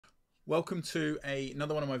Welcome to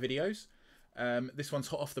another one of my videos. This one's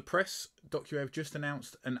hot off the press. DocuWare have just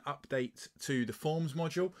announced an update to the Forms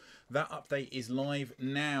module. That update is live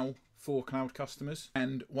now for cloud customers.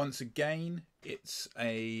 And once again, it's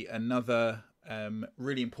another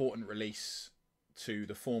really important release to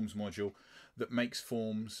the Forms module that makes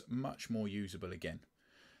Forms much more usable again.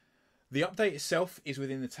 The update itself is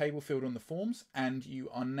within the table field on the forms, and you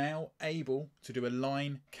are now able to do a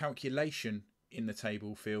line calculation in the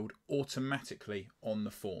table field automatically on the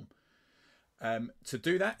form. To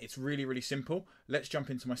do that, it's really simple. Let's jump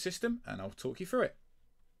into my system and I'll talk you through it.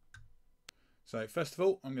 So first of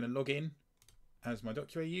all, I'm going to log in as my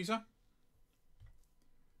DocuWare user.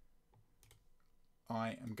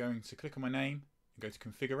 I am going to click on my name and go to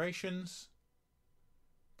configurations,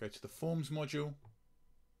 go to the forms module,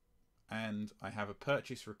 and I have a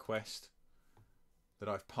purchase request that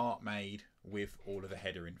I've part made with all of the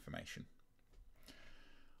header information.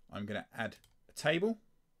 I'm going to add a table.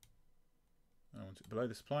 I want it below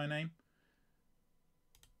the supplier name.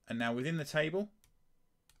 And now within the table,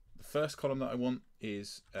 the first column that I want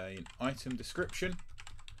is an item description,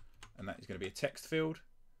 and that is going to be a text field.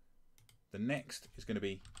 The next is going to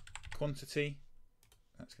be quantity.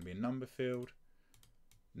 That's going to be a number field.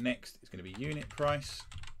 Next is going to be unit price.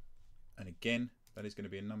 And again, that is going to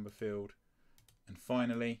be a number field. And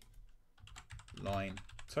finally, line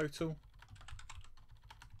total.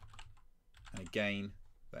 And again,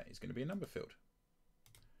 that is going to be a number field.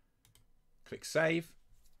 Click save,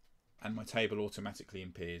 and my table automatically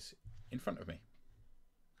appears in front of me.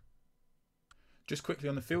 Just quickly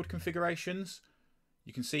on the field configurations,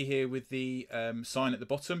 you can see here with the sign at the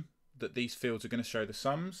bottom that these fields are going to show the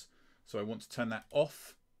sums. So I want to turn that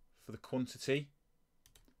off for the quantity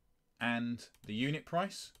and the unit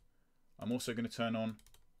price. I'm also going to turn on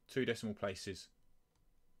 2 decimal places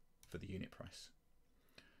for the unit price.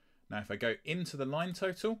 Now if I go into the line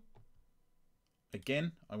total,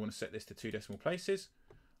 again, I want to set this to 2 decimal places.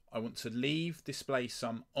 I want to leave display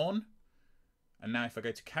sum on. And now if I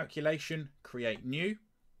go to calculation, create new,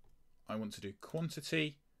 I want to do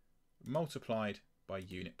quantity multiplied by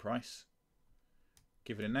unit price.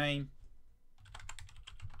 Give it a name.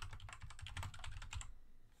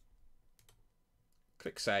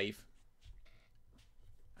 Click save.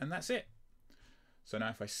 And that's it. So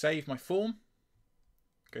now if I save my form,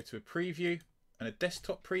 go to a preview and a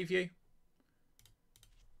desktop preview,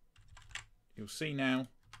 you'll see now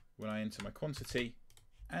when I enter my quantity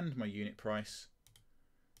and my unit price,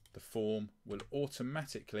 the form will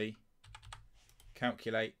automatically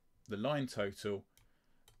calculate the line total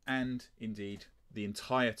and indeed the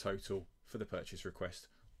entire total for the purchase request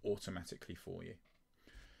automatically for you.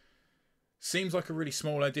 Seems like a really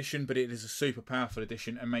small addition, but it is a super powerful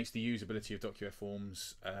addition and makes the usability of DocuWare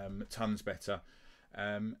Forms tons better,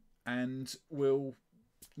 and will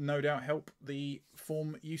no doubt help the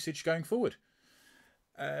form usage going forward.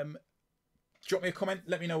 Drop me a comment,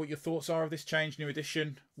 let me know what your thoughts are of this change, new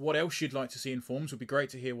addition, what else you'd like to see in Forms. It would be great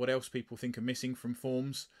to hear what else people think are missing from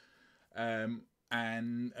Forms, and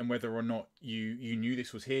whether or not you knew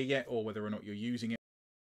this was here yet, or whether or not you're using it.